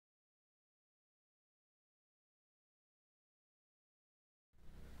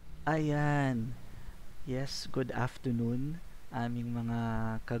Ayan. Yes, good afternoon aming mga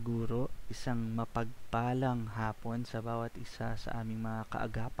kaguro. Isang mapagpalang hapon sa bawat isa sa aming mga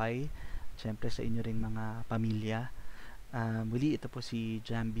kaagapay. Siyempre sa inyo ring mga pamilya. Muli ito po si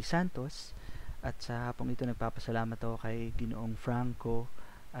Jambi Santos at sa hapong ito nagpapasalamat ako kay Ginoong Franco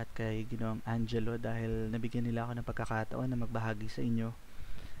at kay Ginoong Angelo dahil nabigyan nila ako ng pagkakataon na magbahagi sa inyo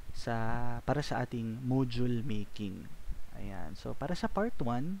para sa ating module making. Ayan. So para sa part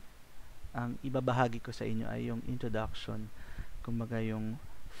 1, ang ibabahagi ko sa inyo ay yung introduction, kumbaga yung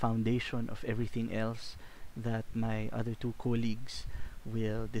foundation of everything else that my other two colleagues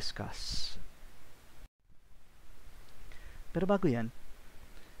will discuss. Pero bago yan,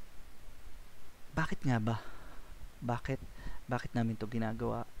 bakit nga ba? Bakit namin to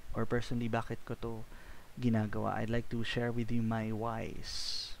ginagawa? Or personally, bakit ko to ginagawa? I'd like to share with you my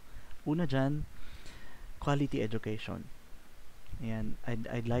whys. Una dyan, quality education. And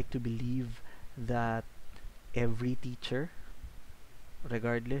I'd like to believe that every teacher,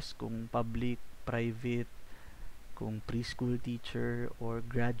 regardless kung public, private, kung preschool teacher or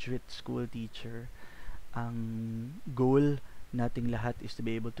graduate school teacher, ang goal nating lahat is to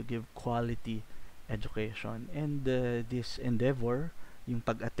be able to give quality education. And this endeavor, yung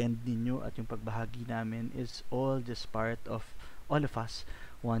pag-attend ninyo at yung pagbahagi namin is all just part of all of us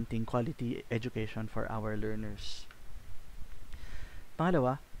wanting quality education for our learners.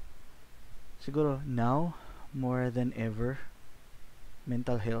 Pangalawa, siguro now more than ever,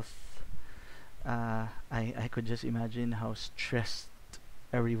 mental health. I could just imagine how stressed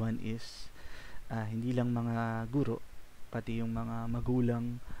everyone is. Hindi lang mga guro, pati yung mga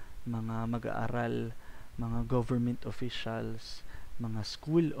magulang, mga mag-aaral, mga government officials, mga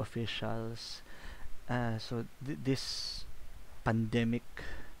school officials. So this pandemic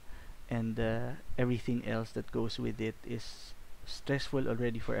and everything else that goes with it is stressful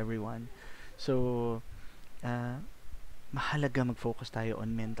already for everyone. So, mahalaga mag-focus tayo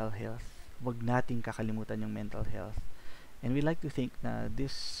on mental health. Huwag nating kakalimutan yung mental health. And we like to think na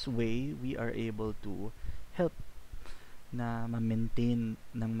this way, we are able to help na ma-maintain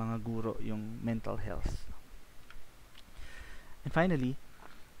ng mga guro yung mental health. And finally,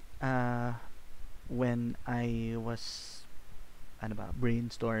 when I was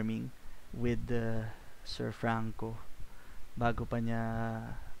brainstorming with Sir Franco, bago pa niya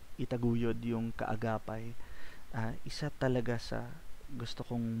itaguyod yung kaagapay, isa talaga sa gusto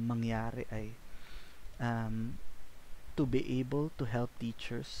kong mangyari ay to be able to help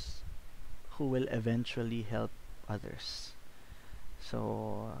teachers who will eventually help others.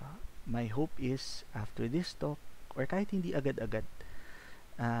 So, my hope is after this talk, or kahit hindi agad-agad,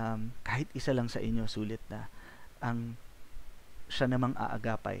 kahit isa lang sa inyo sulit na ang siya namang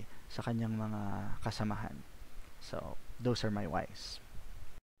aagapay sa kanyang mga kasamahan. So, those are my whys.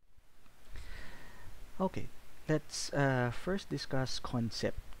 Okay, let's first discuss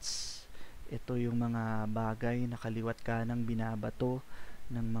concepts. Ito yung mga bagay na kaliwat kanang binabato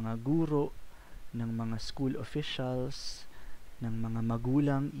ng mga guro, ng mga school officials, ng mga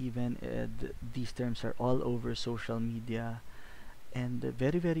magulang even. These terms are all over social media and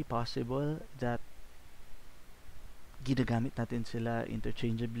very very possible that ginagamit natin sila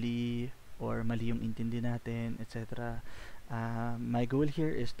interchangeably or mali yung intindi natin, etc. My goal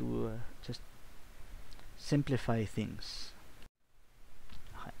here is to just simplify things.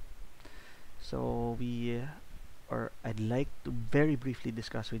 Okay. So I'd like to very briefly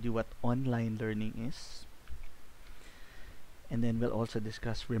discuss with you what online learning is. And then we'll also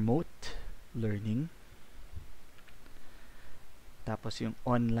discuss remote learning. Tapos yung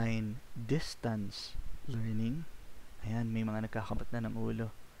online distance learning. Ayan, may mga nagkakabat na ng ulo.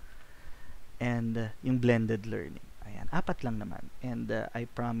 And yung blended learning. Ayan, 4 lang naman. And I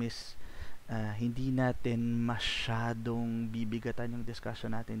promise hindi natin masyadong bibigatan yung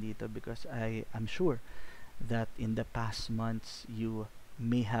discussion natin dito because I'm sure that in the past months you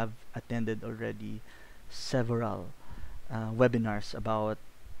may have attended already several webinars about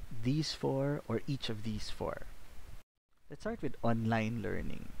these 4 or each of these 4. Let's start with online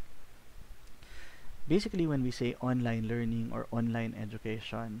learning. Basically, when we say online learning or online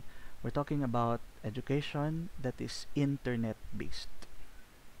education, we're talking about education that is internet-based.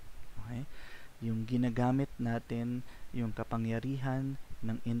 Okay? Yung ginagamit natin yung kapangyarihan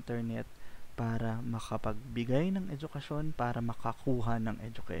ng internet para makapagbigay ng edukasyon, para makakuha ng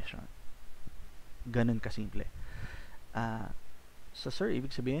education. Ganun kasimple. So sir,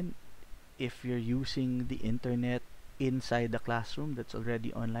 ibig sabihin, if you're using the internet inside the classroom, that's already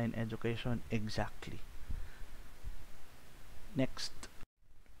online education. Exactly. Next,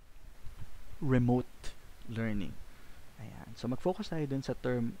 remote learning. Ayan. So, mag-focus tayo dun sa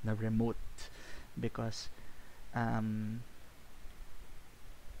term na remote because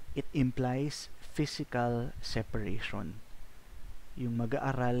it implies physical separation. Yung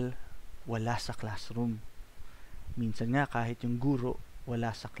mag-aaral, wala sa classroom. Minsan nga, kahit yung guro,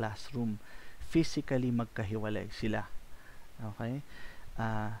 wala sa classroom. Physically magkahiwalay sila. Okay?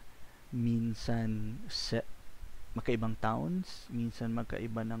 Minsan magkaibang towns, minsan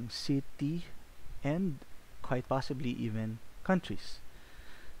magkaiba ng city, and quite possibly even countries.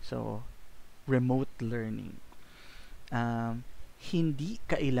 So, remote learning. Hindi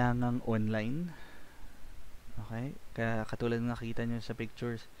kailangang online. Okay? Katulad ng nakita nyo sa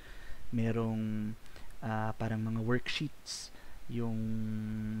pictures, merong parang mga worksheets yung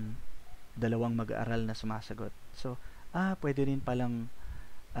dalawang mag-aaral na sumasagot. So, pwede rin palang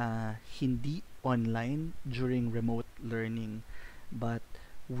hindi online during remote learning, but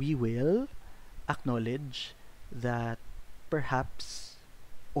we will acknowledge that perhaps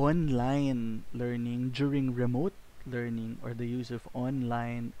online learning during remote learning, or the use of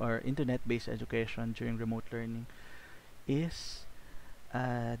online or internet-based education during remote learning, is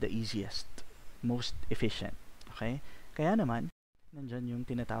the easiest, most efficient. Okay? Kaya naman, nandyan yung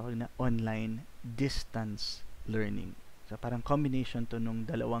tinatawag na online distance learning. So, parang combination to nung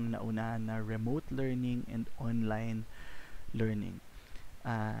dalawang naunahan na remote learning and online learning.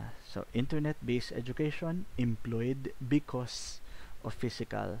 So, internet-based education employed because of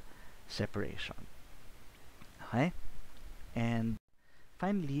physical separation. Okay? And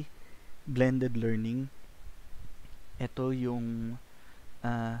finally, blended learning. Ito yung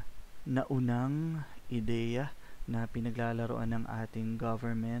naunang ideya na pinaglalaroan ng ating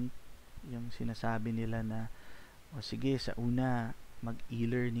government. Yung sinasabi nila na, o sige, sa una,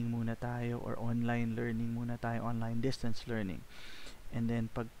 mag-e-learning muna tayo or online learning muna tayo, online distance learning. And then,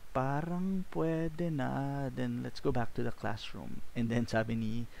 pag parang pwede na, then let's go back to the classroom. And then, sabi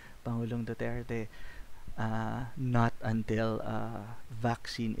ni Pangulong Duterte, not until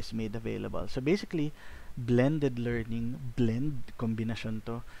vaccine is made available. So, basically, blended learning, kombinasyon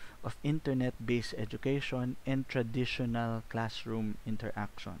to, of internet-based education and traditional classroom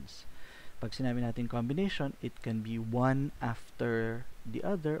interactions. Pag sinabi natin combination, it can be one after the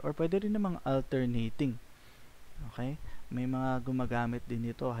other, or pwede rin namang alternating. Okay? May mga gumagamit din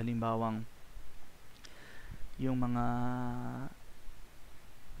ito, halimbawang yung mga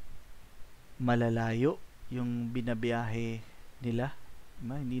malalayo yung binabiyahe nila.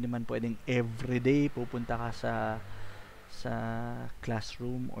 Hindi naman pwedeng everyday pupunta ka sa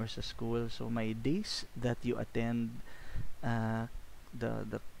classroom or sa school. So may days that you attend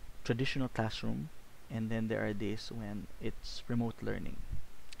the traditional classroom, and then there are days when it's remote learning.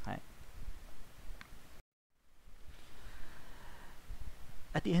 Okay.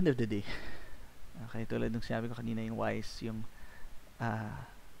 At the end of the day, okay, tulad ng sinabi ko kanina, yung wise, yung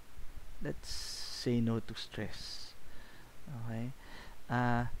let's say no to stress. Okay.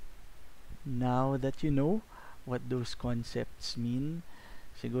 Now that you know what those concepts mean,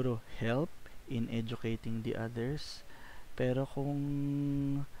 siguro help in educating the others. Pero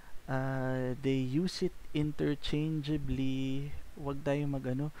kung they use it interchangeably, wag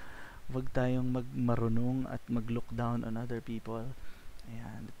tayong magmarunong at mag-look down on other people.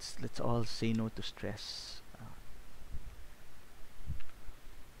 Ayan, let's all say no to stress.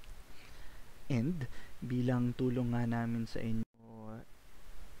 And bilang tulong nga namin sa inyo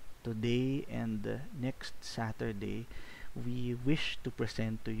today and next Saturday, we wish to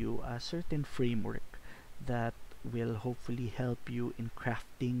present to you a certain framework that will hopefully help you in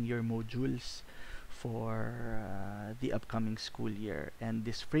crafting your modules for the upcoming school year. And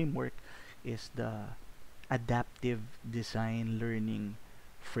this framework is the adaptive design learning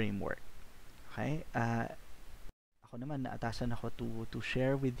framework. Okay? Ako naman, naatasan ako to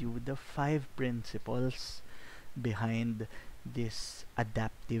share with you the 5 principles behind this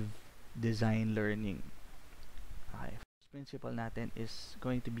adaptive design learning. Okay. First principle natin is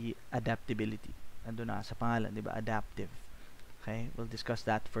going to be adaptability. Ando na sa pangalan, di ba? Adaptive. Okay? We'll discuss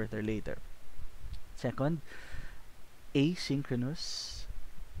that further later. Second, asynchronous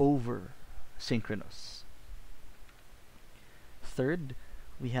over synchronous. Third,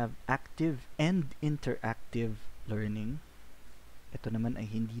 we have active and interactive learning. Ito naman ay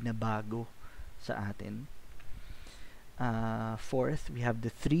hindi na bago sa atin. Fourth, we have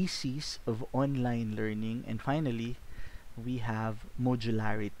the 3 C's of online learning. And finally, we have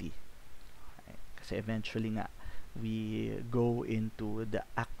modularity. Okay. Kasi eventually nga, we go into the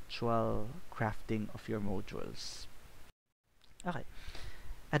actual crafting of your modules. Okay.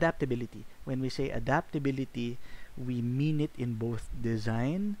 Adaptability. When we say adaptability, we mean it in both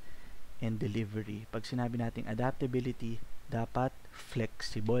design and delivery. Pag sinabi nating adaptability, dapat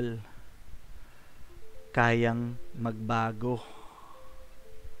flexible. Kayang magbago.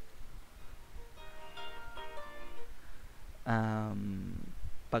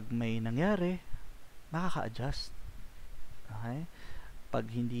 Pag may nangyari, makaka-adjust. Okay?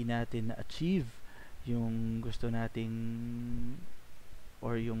 Pag hindi natin na-achieve yung gusto nating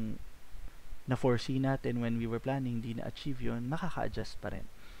or yung na-foresee natin when we were planning, hindi na-achieve yun, makaka-adjust pa rin.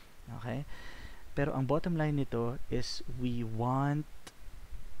 Okay? Pero ang bottom line nito is we want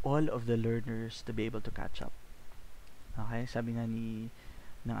all of the learners to be able to catch up. Okay? Sabi nga ng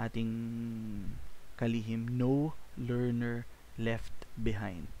ating kalihim, no learner left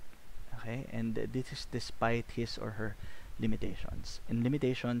behind. Okay? And this is despite his or her limitations. And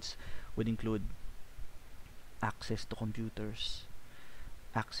limitations would include access to computers,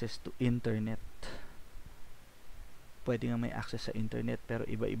 access to internet. Pwede nga may access sa internet pero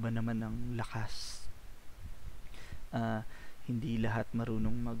iba-iba naman ng lakas. Hindi lahat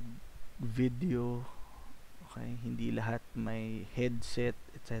marunong mag-video. Okay? Hindi lahat may headset,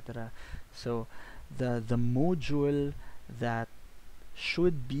 etc. So, the module that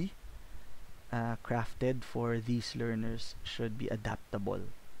should be crafted for these learners should be adaptable.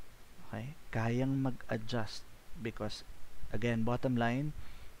 Okay? Kayang mag-adjust because, again, bottom line,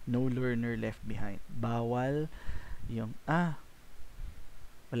 no learner left behind. Bawal yung,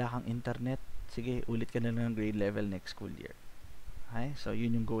 wala kang internet, sige, ulit ka na lang ng grade level next school year. Okay? So,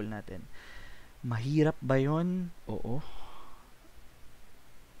 yun yung goal natin. Mahirap ba yun? Oo.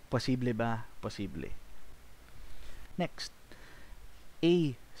 Posible ba? Posible. Next,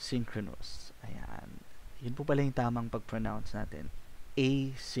 asynchronous. Ayan. Yun po pala yung tamang pag-pronounce natin.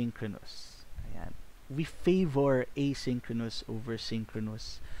 Asynchronous. Ayan. We favor asynchronous over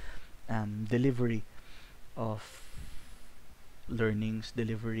synchronous delivery of learnings,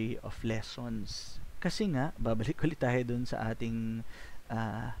 delivery of lessons. Kasi nga, babalik ulit tayo dun sa ating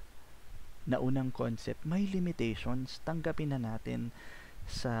naunang concept, may limitations, tanggapin na natin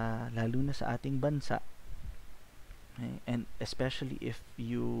lalo na sa ating bansa. Okay? And especially if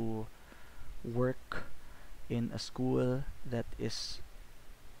you work in a school that is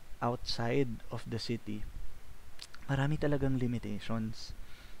outside of the city, marami talagang limitations.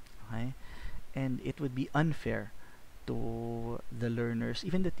 Okay? And it would be unfair to the learners,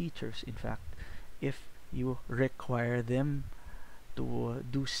 even the teachers, in fact, if you require them to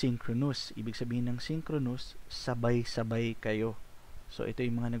do synchronous. Ibig sabihin ng synchronous, sabay-sabay kayo. So, ito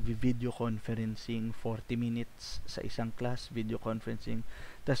yung mga nagvi-video conferencing, 40 minutes sa isang class, video conferencing,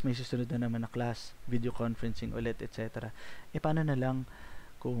 tapos may susunod na naman na class, video conferencing ulit, etc. Paano na lang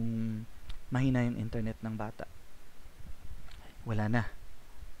kung mahina yung internet ng bata? Wala na.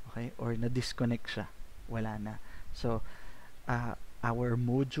 Okay? Or na-disconnect siya. Wala na. So, our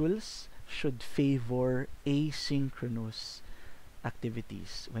modules should favor asynchronous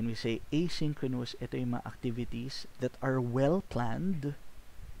activities. When we say asynchronous, ito yung mga activities that are well planned,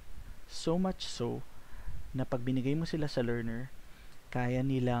 so much so na pag binigay mo sila sa learner, kaya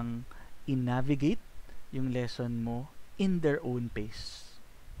nilang i-navigate yung lesson mo in their own pace.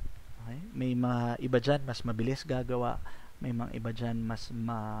 Okay? May mga iba dyan mas mabilis gagawa, may mga iba dyan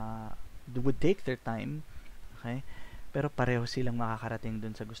would take their time, okay? Pero pareho silang makakarating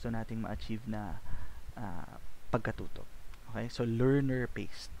dun sa gusto nating ma-achieve na pagkatuto. Okay? So,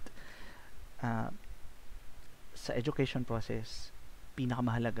 learner-paced. Sa education process,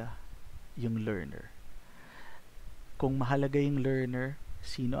 pinakamahalaga yung learner. Kung mahalaga yung learner,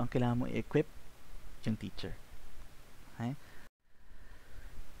 sino ang kailangan mo i-equip? Yung teacher. Okay?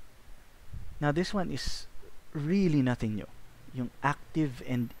 Now, this one is really nothing new. Yung active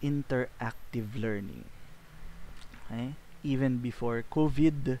and interactive learning. Okay? Even before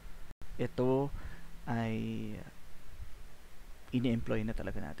COVID, ito ay ini-employ na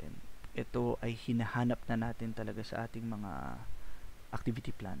talaga natin. Ito ay hinahanap na natin talaga sa ating mga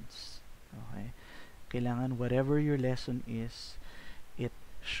activity plans. Okay? Kailangan whatever your lesson is, it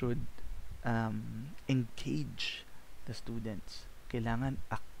should engage the students. Kailangan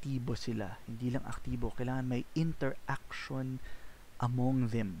aktibo sila. Hindi lang aktibo, kailangan may interaction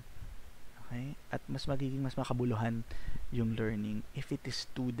among them. Okay? At mas makabuluhan yung learning if it is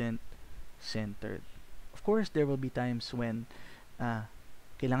student-centered. Of course, there will be times when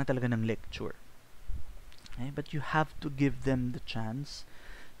kailangan talaga ng lecture. Okay? But you have to give them the chance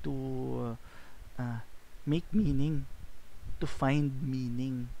to make meaning, to find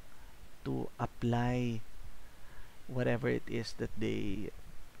meaning, to apply whatever it is that they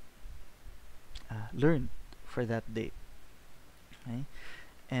learned for that day. Okay?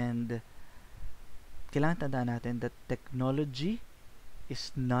 And kailangan tandaan natin that technology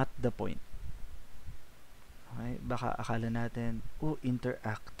is not the point. Okay? Baka akala natin, oh,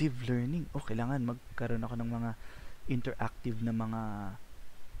 interactive learning. Oh, kailangan magkaroon ako ng mga interactive na mga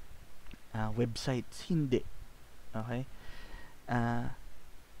websites. Hindi. Okay? Uh,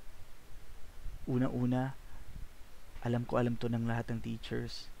 Una-una, alam to ng lahat ng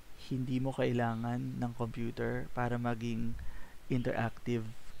teachers. Hindi mo kailangan ng computer para maging interactive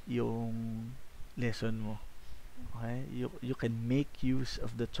yung lesson mo. Okay? You can make use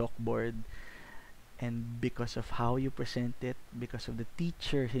of the chalkboard, and because of how you present it, because of the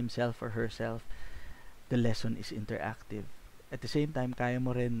teacher himself or herself, the lesson is interactive. At the same time, kaya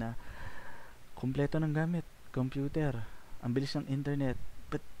mo rin na kumpleto ng gamit, computer, ang bilis ng internet,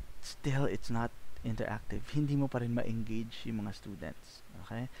 but still it's not interactive. Hindi mo pa rin ma-engage yung mga students.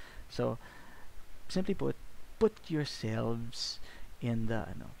 Okay? So, simply put yourselves in the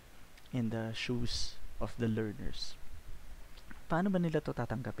shoes of the learners. Paano ba nila to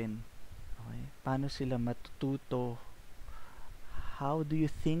tatanggapin? Okay? Paano sila matututo? How do you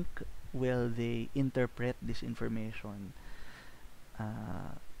think will they interpret this information?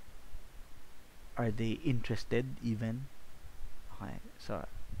 Are they interested even? Okay, so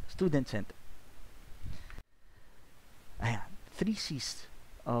student-centered. Ayan, 3 C's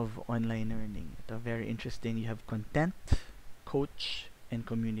of online learning. Ito, very interesting. You have content, coach, and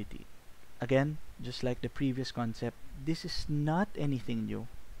community. Again, just like the previous concept, this is not anything new.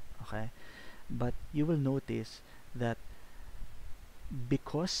 Okay? But you will notice that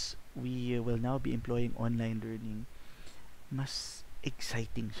because we will now be employing online learning, mas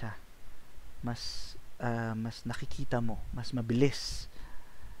exciting siya. Mas nakikita mo, mas mabilis.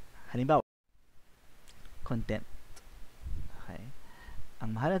 Halimbawa, content. Okay?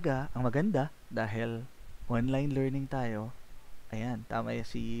 Ang maganda, dahil online learning tayo, ayan, tama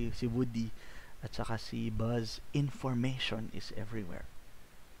si Woody at saka si Buzz, information is everywhere.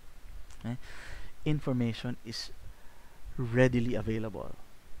 Okay? Information is readily available.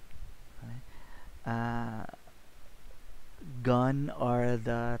 Okay? Gone are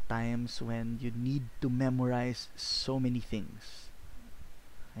the times when you need to memorize so many things.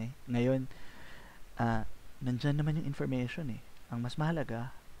 Okay? Ngayon, nandyan naman yung information eh. Ang mas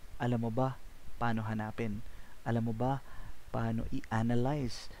mahalaga, alam mo ba paano hanapin? Alam mo ba paano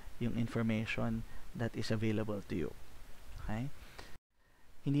i-analyze yung information that is available to you? Okay?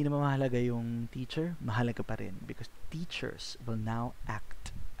 Hindi naman mahalaga yung teacher, mahalaga pa rin because teachers will now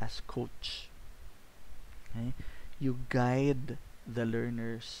act as coach. Okay? You guide the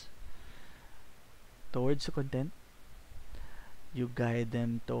learners towards the content. You guide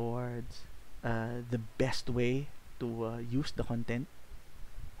them towards the best way to use the content,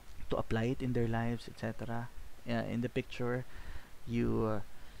 to apply it in their lives, etc. In the picture, you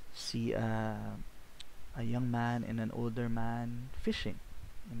see a young man and an older man fishing,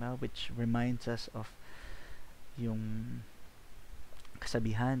 which reminds us of yung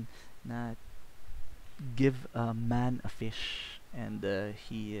kasabihan na give a man a fish and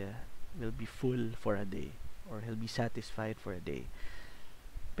he will be full for a day, or he'll be satisfied for a day.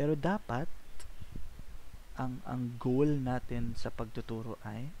 Pero dapat ang goal natin sa pagtuturo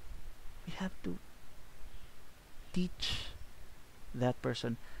ay we have to teach that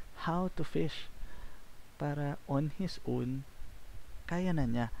person how to fish para on his own kaya na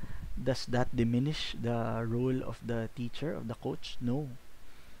niya. Does that diminish the role of the teacher, of the coach? No.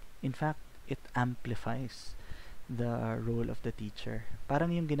 In fact, it amplifies the role of the teacher. Parang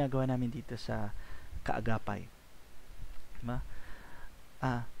yung ginagawa namin dito sa KAAGAPAY. Diba?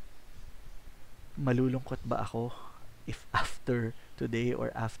 Malulungkot ba ako if after today or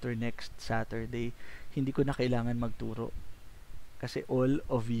after next Saturday, hindi ko na kailangan magturo? Kasi all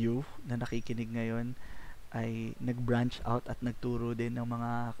of you na nakikinig ngayon ay nag-branch out at nagturo din ng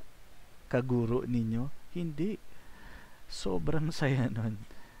mga kaguro ninyo. Hindi. Sobrang saya nun.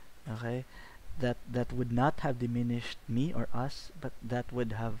 Okay? That would not have diminished me or us, but that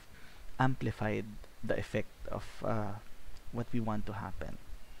would have amplified the effect of what we want to happen.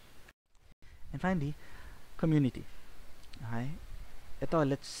 And finally, community. Okay? Ito,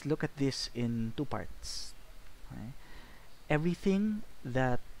 let's look at this in 2 parts. Okay? Everything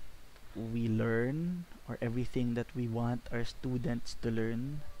that we learn, or everything that we want our students to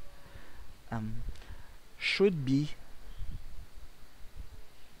learn, should be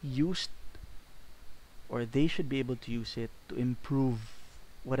used, or they should be able to use it to improve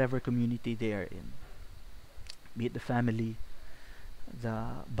whatever community they are in. Be it the family,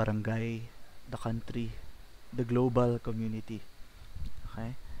 the barangay, the country, the global community.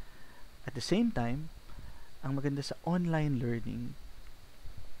 Okay? At the same time, ang maganda sa online learning,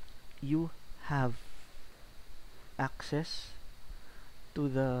 you have access to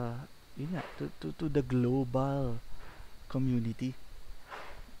the yun nga, to the global community.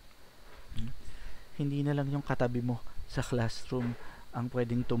 Hmm? Hindi na lang yung katabi mo sa classroom ang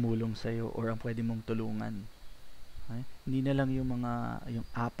pwedeng tumulong sa'yo or ang pwede mong tulungan. Okay? Hindi na lang yung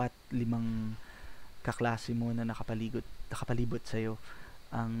apat, limang kaklase mo na nakapalibot sa'yo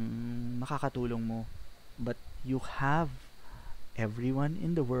ang makakatulong mo. But you have everyone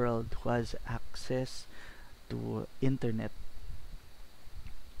in the world who has access to internet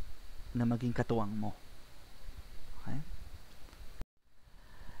na maging katuwang mo. Okay?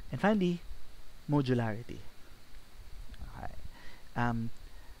 And finally, modularity. Okay.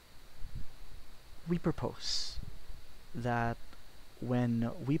 We propose that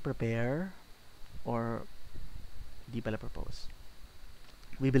when we prepare, or di pala propose,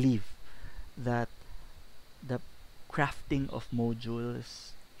 we believe that the crafting of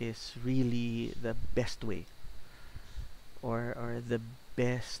modules is really the best way, or the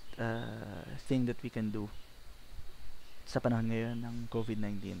best thing that we can do sa panahon ngayon ng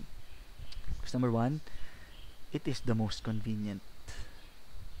COVID-19. Because number one, it is the most convenient.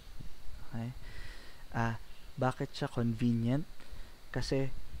 Okay? Bakit siya convenient?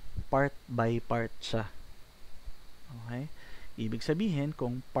 Kasi part by part siya. Okay? Ibig sabihin,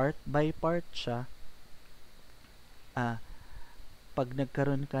 kung part by part siya, pag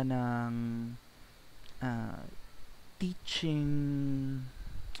nagkaroon ka ng teaching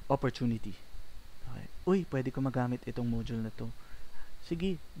opportunity, okay, uy, pwede ko magamit itong module na to,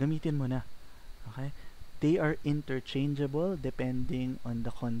 sige, gamitin mo na. Okay? They are interchangeable depending on the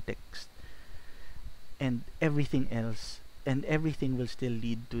context. And everything else, and everything will still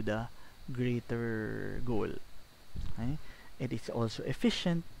lead to the greater goal. Okay? It is also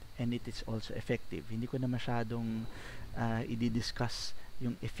efficient and it is also effective. Hindi ko na masyadong i-discuss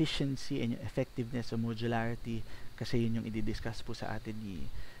yung efficiency and yung effectiveness of modularity kasi yun yung i-discuss po sa atin ni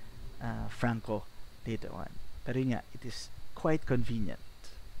Franco later on. Pero yun nga, it is quite convenient.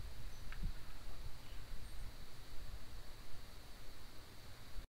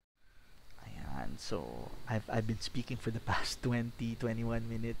 Ayan, so I've been speaking for the past 21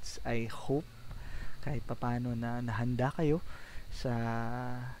 minutes. I hope kahit papano na nahanda kayo sa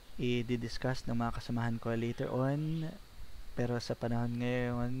i-discuss ng mga kasamahan ko later on. Pero sa panahon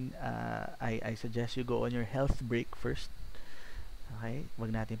ngayon, I suggest you go on your health break first. Okay?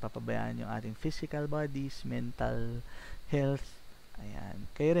 Huwag natin papabayaan yung ating physical bodies, mental health. Ayan.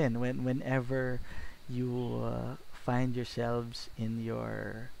 Kayo rin, whenever you find yourselves in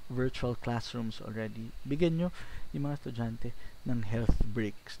your virtual classrooms already, bigyan nyo yung mga estudyante ng health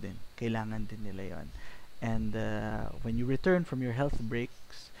breaks din. Kailangan din nila yon. And when you return from your health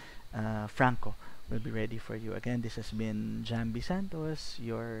breaks, Franco will be ready for you. Again, this has been Jambi Santos,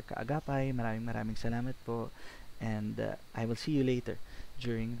 your kaagapay. Maraming salamat po. And I will see you later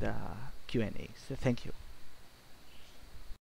during the Q&A. So thank you.